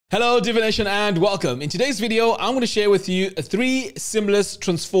Hello Divination and welcome. In today's video, I'm going to share with you 3 seamless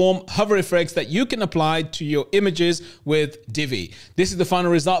transform hover effects that you can apply to your images with Divi. This is the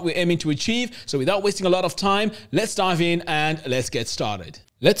final result we're aiming to achieve. So without wasting a lot of time, let's dive in and let's get started.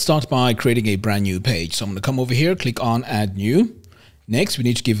 Let's start by creating a brand new page. So I'm going to come over here, click on add new. Next, we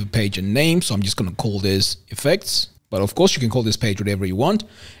need to give a page a name. So I'm just going to call this effects. But of course, you can call this page whatever you want.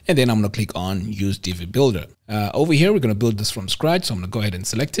 And then I'm going to click on Use Divi Builder. Over here, we're going to build this from scratch. So I'm going to go ahead and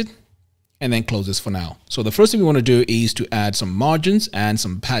select it and then close this for now. So the first thing we want to do is to add some margins and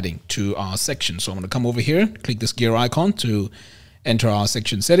some padding to our section. So I'm going to come over here, click this gear icon to enter our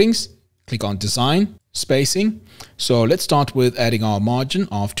section settings. Click on Design, Spacing. So let's start with adding our margin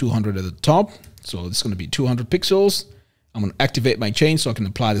of 200 at the top. So it's going to be 200 pixels. I'm going to activate my chain so I can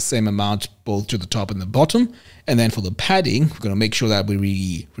apply the same amount both to the top and the bottom. And then for the padding, we're going to make sure that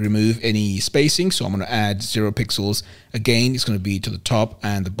we remove any spacing. So I'm going to add 0 pixels. Again, it's going to be to the top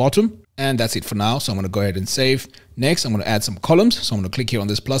and the bottom. And that's it for now. So I'm going to go ahead and save. Next, I'm going to add some columns. So I'm going to click here on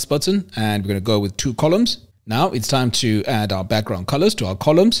this plus button and we're going to go with 2 columns. Now it's time to add our background colors to our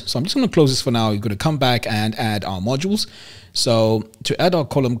columns. So I'm just going to close this for now. We're going to come back and add our modules. So to add our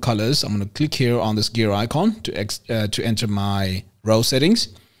column colors, I'm going to click here on this gear icon to enter my row settings.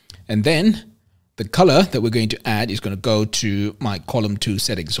 And then the color that we're going to add is going to go to my column 2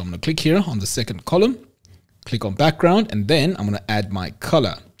 settings. So I'm going to click here on the second column, click on background, and then I'm going to add my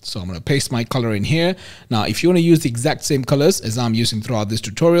color. So I'm going to paste my color in here. Now, if you want to use the exact same colors as I'm using throughout this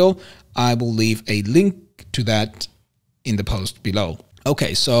tutorial, I will leave a link to that in the post below.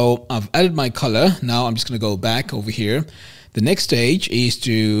 Okay, so I've added my color. Now I'm just going to go back over here. The next stage is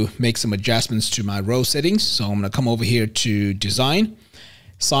to make some adjustments to my row settings. So I'm going to come over here to design,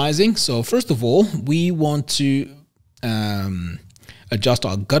 sizing. So first of all, we want to adjust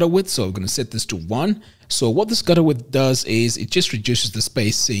our gutter width. So we're going to set this to 1. So what this gutter width does is it just reduces the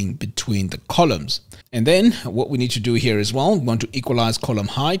spacing between the columns. And then what we need to do here as well, we want to equalize column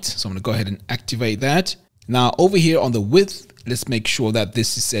height. So I'm going to go ahead and activate that. Now over here on the width, let's make sure that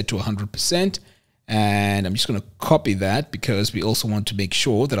this is set to 100%. And I'm just going to copy that because we also want to make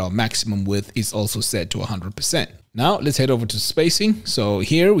sure that our maximum width is also set to 100%. Now let's head over to spacing. So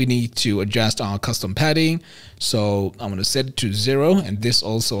here we need to adjust our custom padding. So I'm going to set it to 0, and this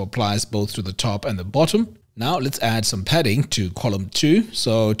also applies both to the top and the bottom. Now let's add some padding to column 2.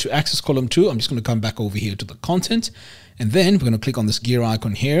 So to access column 2, I'm just going to come back over here to the content, and then we're going to click on this gear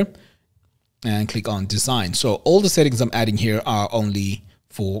icon here and click on design. So all the settings I'm adding here are only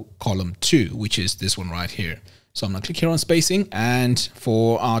for column 2, which is this one right here. So I'm going to click here on spacing, and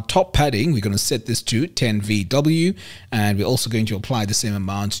for our top padding, we're going to set this to 10 VW, and we're also going to apply the same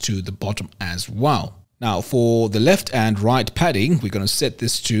amount to the bottom as well. Now for the left and right padding, we're going to set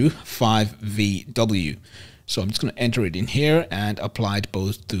this to 5 VW. So I'm just going to enter it in here and apply it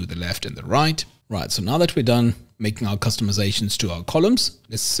both to the left and the right. Right, so now that we're done making our customizations to our columns,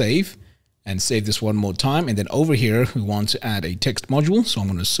 let's save. And save this one more time. And then over here, we want to add a text module. So I'm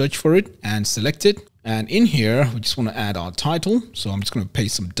going to search for it and select it. And in here, we just want to add our title. So I'm just going to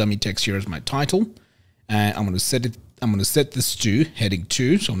paste some dummy text here as my title. And I'm going to set it. I'm going to set this to heading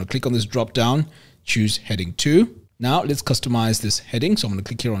 2. So I'm going to click on this drop down, choose heading 2. Now let's customize this heading. So I'm going to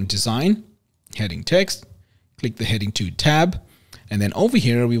click here on design, heading text, click the heading 2 tab. And then over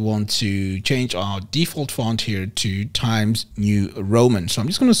here, we want to change our default font here to Times New Roman. So I'm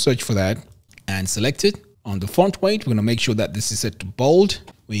just going to search for that and select it. On the font weight, we're going to make sure that this is set to bold.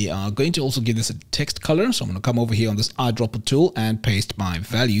 We are going to also give this a text color. So I'm going to come over here on this eyedropper tool and paste my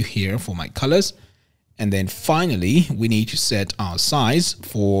value here for my colors. And then finally, we need to set our size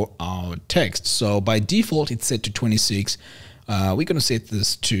for our text. So by default, it's set to 26. We're going to set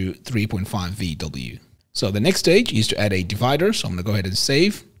this to 3.5 VW. So the next stage is to add a divider. So I'm going to go ahead and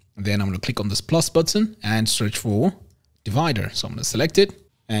save. And then I'm going to click on this plus button and search for divider. So I'm going to select it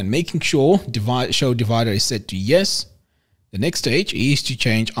and making sure show divider is set to yes. The next stage is to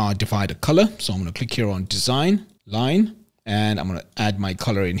change our divider color. So I'm going to click here on design, line, and I'm going to add my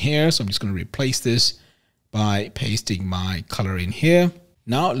color in here. So I'm just going to replace this by pasting my color in here.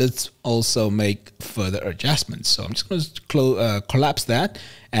 Now let's also make further adjustments. So I'm just going to collapse that.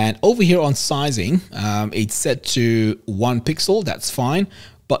 And over here on sizing, it's set to 1 pixel. That's fine.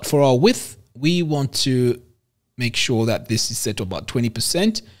 But for our width, we want to make sure that this is set to about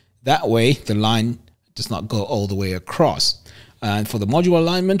 20%. That way, the line does not go all the way across. And for the module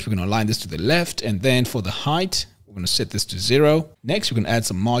alignment, we're going to align this to the left. And then for the height, we're going to set this to 0. Next, we're going to add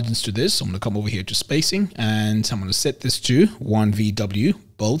some margins to this. So I'm going to come over here to spacing, and I'm going to set this to 1 VW,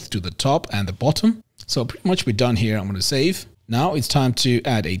 both to the top and the bottom. So pretty much we're done here. I'm going to save. Now it's time to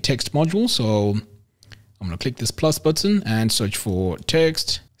add a text module. So I'm going to click this plus button and search for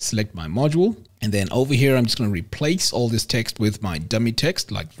text, select my module, and then over here I'm just going to replace all this text with my dummy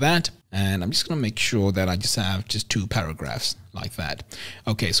text like that. And I'm just going to make sure that I just have just 2 paragraphs like that.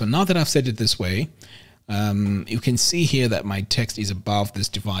 Okay, so now that I've set it this way, you can see here that my text is above this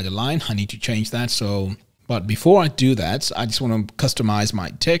divider line. I need to change that. But before I do that, I just want to customize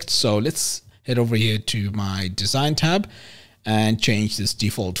my text. So let's head over here to my design tab and change this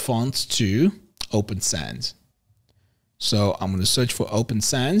default font to Open Sans. So I'm going to search for Open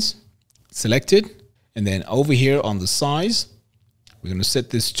Sans, select it, and then over here on the size, we're going to set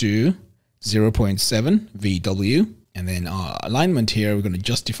this to 0.7 VW. And then our alignment here, we're going to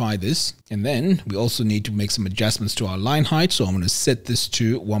justify this. And then we also need to make some adjustments to our line height. So I'm going to set this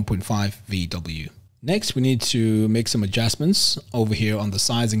to 1.5 VW. Next, we need to make some adjustments over here on the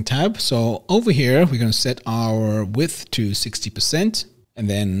sizing tab. So over here, we're going to set our width to 60%. And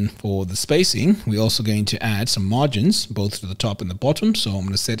then for the spacing, we're also going to add some margins, both to the top and the bottom. So I'm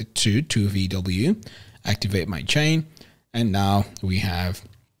going to set it to 2 VW, activate my chain. And now we have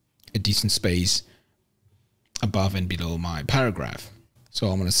a decent space above and below my paragraph. So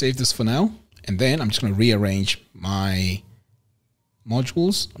I'm going to save this for now. And then I'm just going to rearrange my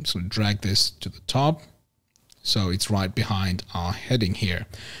modules. I'm just going to drag this to the top. So it's right behind our heading here.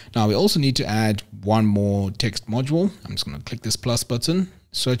 Now we also need to add one more text module. I'm just going to click this plus button,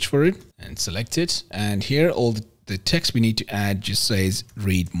 search for it and select it. And here all the text we need to add just says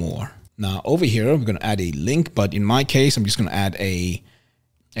read more. Now over here, we're going to add a link, but in my case, I'm just going to add a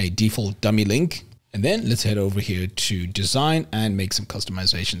default dummy link. And then let's head over here to design and make some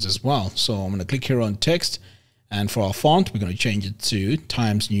customizations as well. So I'm going to click here on text, and for our font, we're going to change it to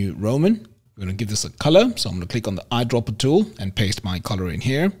Times New Roman. We're going to give this a color. So I'm going to click on the eyedropper tool and paste my color in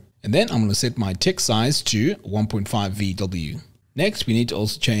here. And then I'm going to set my text size to 1.5 VW. Next, we need to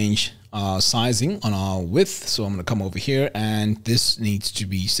also change our sizing on our width. So I'm going to come over here and this needs to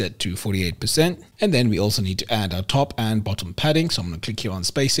be set to 48%. And then we also need to add our top and bottom padding. So I'm going to click here on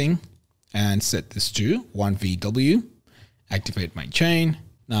spacing and set this to 1 VW, activate my chain.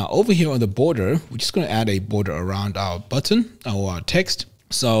 Now over here on the border, we're just going to add a border around our button or our text.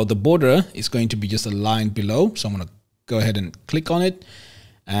 So the border is going to be just a line below. So I'm going to go ahead and click on it.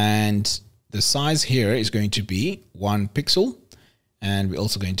 And the size here is going to be 1 pixel. And we're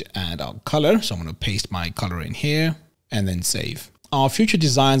also going to add our color. So I'm going to paste my color in here and then save. Our future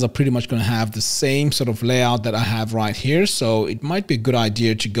designs are pretty much going to have the same sort of layout that I have right here. So it might be a good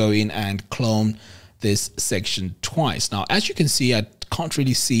idea to go in and clone this section twice. Now, as you can see, I can't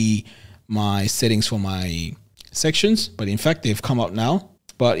really see my settings for my sections, but in fact, they've come out now.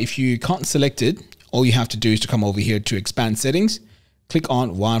 But if you can't select it, all you have to do is to come over here to expand settings, click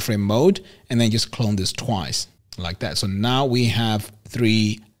on wireframe mode, and then just clone this twice like that. So now we have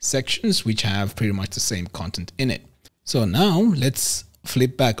 3 sections which have pretty much the same content in it. So now let's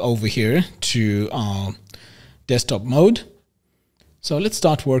flip back over here to our desktop mode. So let's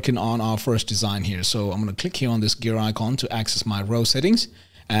start working on our first design here. So I'm going to click here on this gear icon to access my row settings.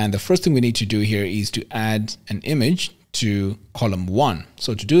 And the first thing we need to do here is to add an image to column 1.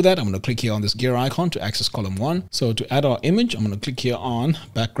 So to do that, I'm going to click here on this gear icon to access column 1. So to add our image, I'm going to click here on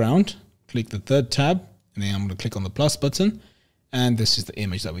background, click the 3rd tab, and then I'm going to click on the plus button. And this is the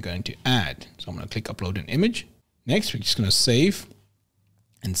image that we're going to add. So I'm going to click upload an image. Next, we're just going to save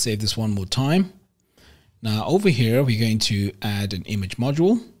and save this one more time. Now over here, we're going to add an image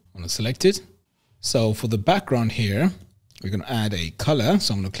module. I'm going to select it. So for the background here, we're going to add a color.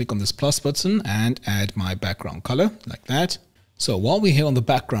 So I'm going to click on this plus button and add my background color like that. So while we're here on the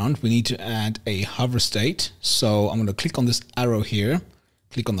background, we need to add a hover state. So I'm going to click on this arrow here,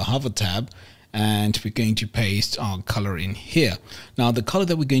 click on the hover tab, and we're going to paste our color in here. Now the color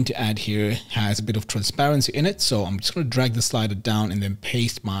that we're going to add here has a bit of transparency in it. So I'm just going to drag the slider down and then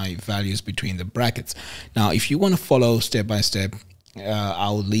paste my values between the brackets. Now, if you want to follow step by step,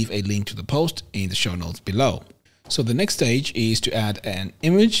 I'll leave a link to the post in the show notes below. So the next stage is to add an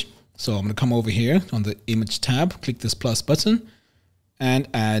image. So I'm going to come over here on the image tab, click this plus button and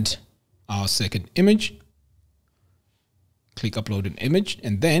add our second image. Click upload an image,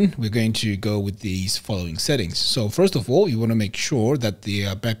 and then we're going to go with these following settings. So first of all, you want to make sure that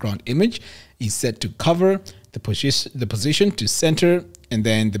the background image is set to cover, the position to center, and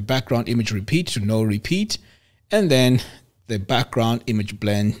then the background image repeat to no repeat. And then the background image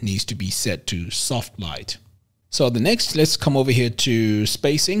blend needs to be set to soft light. So the next, let's come over here to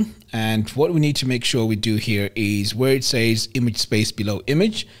spacing. And what we need to make sure we do here is where it says image space below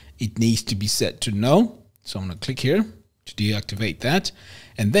image, it needs to be set to no. So I'm going to click here to deactivate that.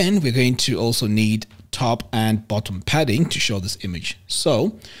 And then we're going to also need top and bottom padding to show this image. So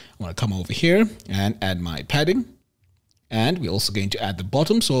I'm going to come over here and add my padding, And we're also going to add the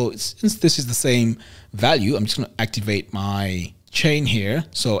bottom. So since this is the same value, I'm just going to activate my chain here.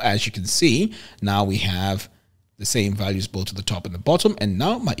 So as you can see, now we have the same values both to the top and the bottom. And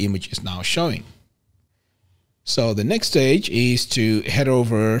now my image is now showing. So the next stage is to head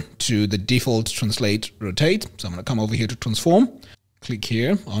over to the default translate rotate. So I'm going to come over here to transform, click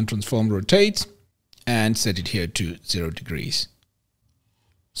here on transform rotate and set it here to 0 degrees.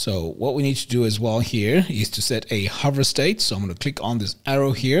 So what we need to do as well here is to set a hover state. So I'm going to click on this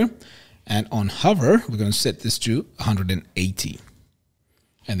arrow here, and on hover, we're going to set this to 180.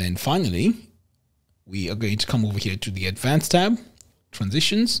 And then finally, we are going to come over here to the advanced tab,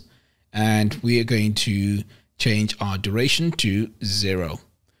 transitions, and we are going to change our duration to 0.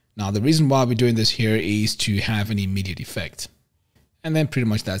 Now, the reason why we're doing this here is to have an immediate effect. And then pretty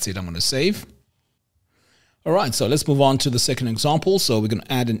much that's it. I'm going to save. All right, so let's move on to the second example. So we're going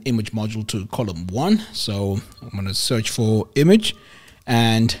to add an image module to column 1. So I'm going to search for image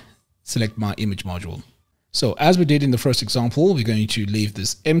and select my image module. So as we did in the first example, we're going to leave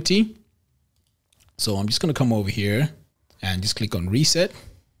this empty. So I'm just going to come over here and just click on reset.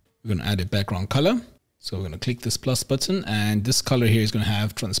 We're going to add a background color. So we're going to click this plus button, and this color here is going to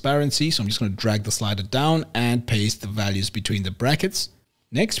have transparency. So I'm just going to drag the slider down and paste the values between the brackets.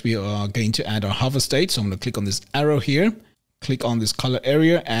 Next, we are going to add our hover state. So I'm going to click on this arrow here, click on this color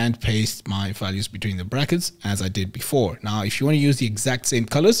area and paste my values between the brackets as I did before. Now, if you want to use the exact same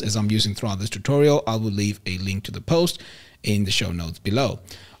colors as I'm using throughout this tutorial, I will leave a link to the post in the show notes below.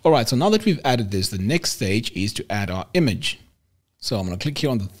 All right, so now that we've added this, the next stage is to add our image. So I'm going to click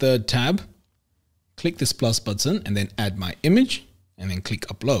here on the third tab, click this plus button and then add my image and then click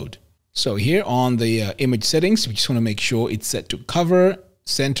upload. So here on the image settings, we just want to make sure it's set to cover,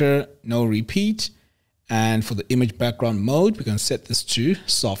 center, no repeat. And for the image background mode, we're going to set this to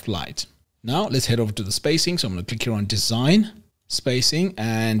soft light. Now let's head over to the spacing. So I'm going to click here on design, spacing.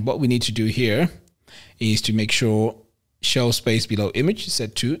 And what we need to do here is to make sure show space below image is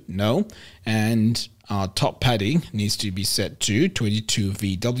set to no. And our top padding needs to be set to 22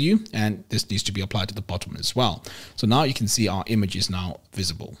 VW. And this needs to be applied to the bottom as well. So now you can see our image is now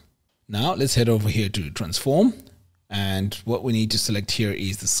visible. Now let's head over here to transform. And what we need to select here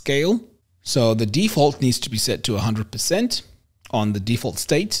is the scale. So the default needs to be set to 100% on the default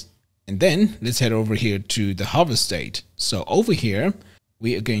state. And then let's head over here to the hover state. So over here,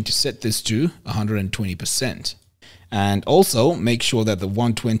 we are going to set this to 120%. And also make sure that the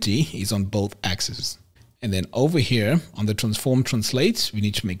 120 is on both axes. And then over here on the transform translate, we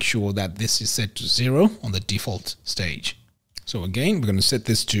need to make sure that this is set to 0 on the default stage. So again, we're going to set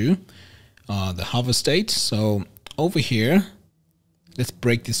this to the hover state. So over here, let's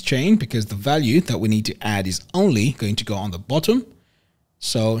break this chain because the value that we need to add is only going to go on the bottom.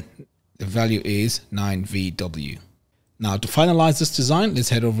 So the value is 9VW. Now to finalize this design, let's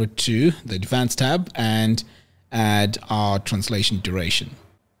head over to the advanced tab and add our translation duration.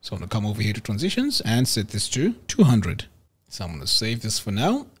 So I'm going to come over here to transitions and set this to 200. So I'm going to save this for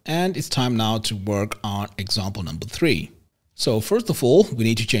now. And it's time now to work on example number 3. So first of all, we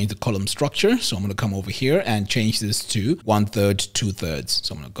need to change the column structure. So I'm going to come over here and change this to 1/3, 2/3.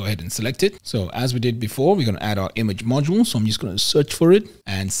 So I'm going to go ahead and select it. So as we did before, we're going to add our image module. So I'm just going to search for it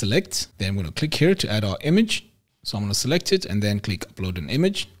and select. Then I'm going to click here to add our image. So I'm going to select it and then click upload an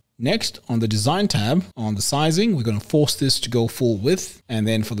image. Next, on the design tab, on the sizing, we're going to force this to go full width. And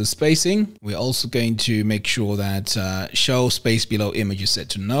then for the spacing, we're also going to make sure that show space below image is set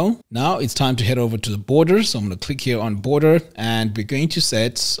to no. Now it's time to head over to the border. So I'm going to click here on border and we're going to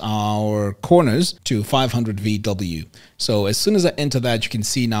set our corners to 500 VW. So as soon as I enter that, you can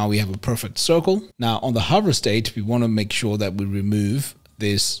see now we have a perfect circle. Now on the hover state, we want to make sure that we remove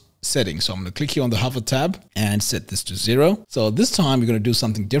this setting. So I'm going to click here on the hover tab and set this to 0. So this time we're going to do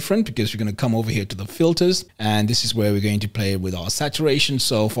something different because we're going to come over here to the filters, and this is where we're going to play with our saturation.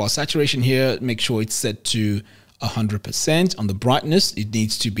 So for our saturation here, make sure it's set to 100%. On the brightness, it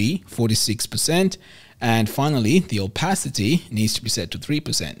needs to be 46%. And finally, the opacity needs to be set to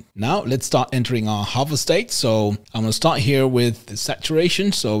 3%. Now let's start entering our hover state. So I'm going to start here with the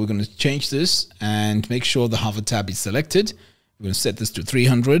saturation. So we're going to change this and make sure the hover tab is selected. We're going to set this to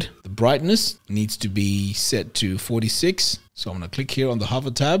 300. The brightness needs to be set to 46. So I'm going to click here on the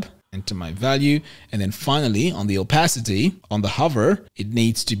hover tab, enter my value. And then finally on the opacity, on the hover, it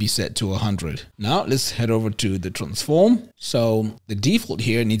needs to be set to 100. Now let's head over to the transform. So the default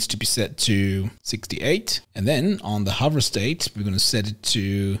here needs to be set to 68. And then on the hover state, we're going to set it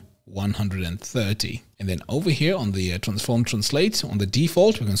to 130. And then over here on the transform translate, on the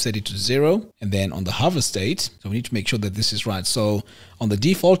default, we're going to set it to 0. And then on the hover state, so we need to make sure that this is right. So on the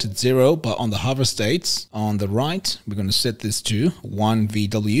default, it's 0, but on the hover states, on the right, we're going to set this to 1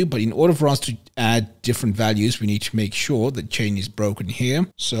 VW. But in order for us to add different values, we need to make sure the chain is broken here.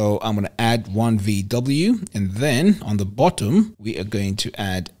 So I'm going to add 1 VW. And then on the bottom, we are going to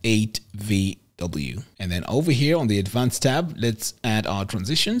add 8 VW. And then over here on the advanced tab, let's add our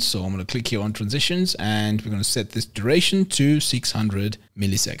transitions. So I'm going to click here on transitions and we're going to set this duration to 600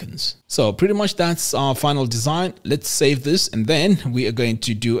 milliseconds. So pretty much that's our final design. Let's save this and then we are going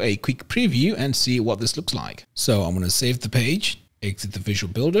to do a quick preview and see what this looks like. So I'm going to save the page, exit the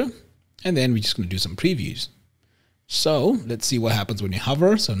visual builder, and then we're just going to do some previews. So let's see what happens when you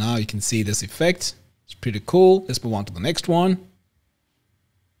hover. So now you can see this effect. It's pretty cool. Let's move on to the next one.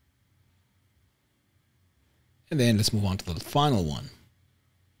 And then let's move on to the final one.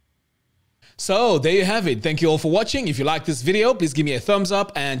 So there you have it. Thank you all for watching. If you like this video, please give me a thumbs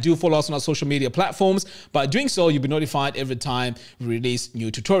up and do follow us on our social media platforms. By doing so, you'll be notified every time we release new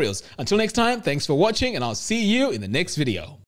tutorials. Until next time, thanks for watching and I'll see you in the next video.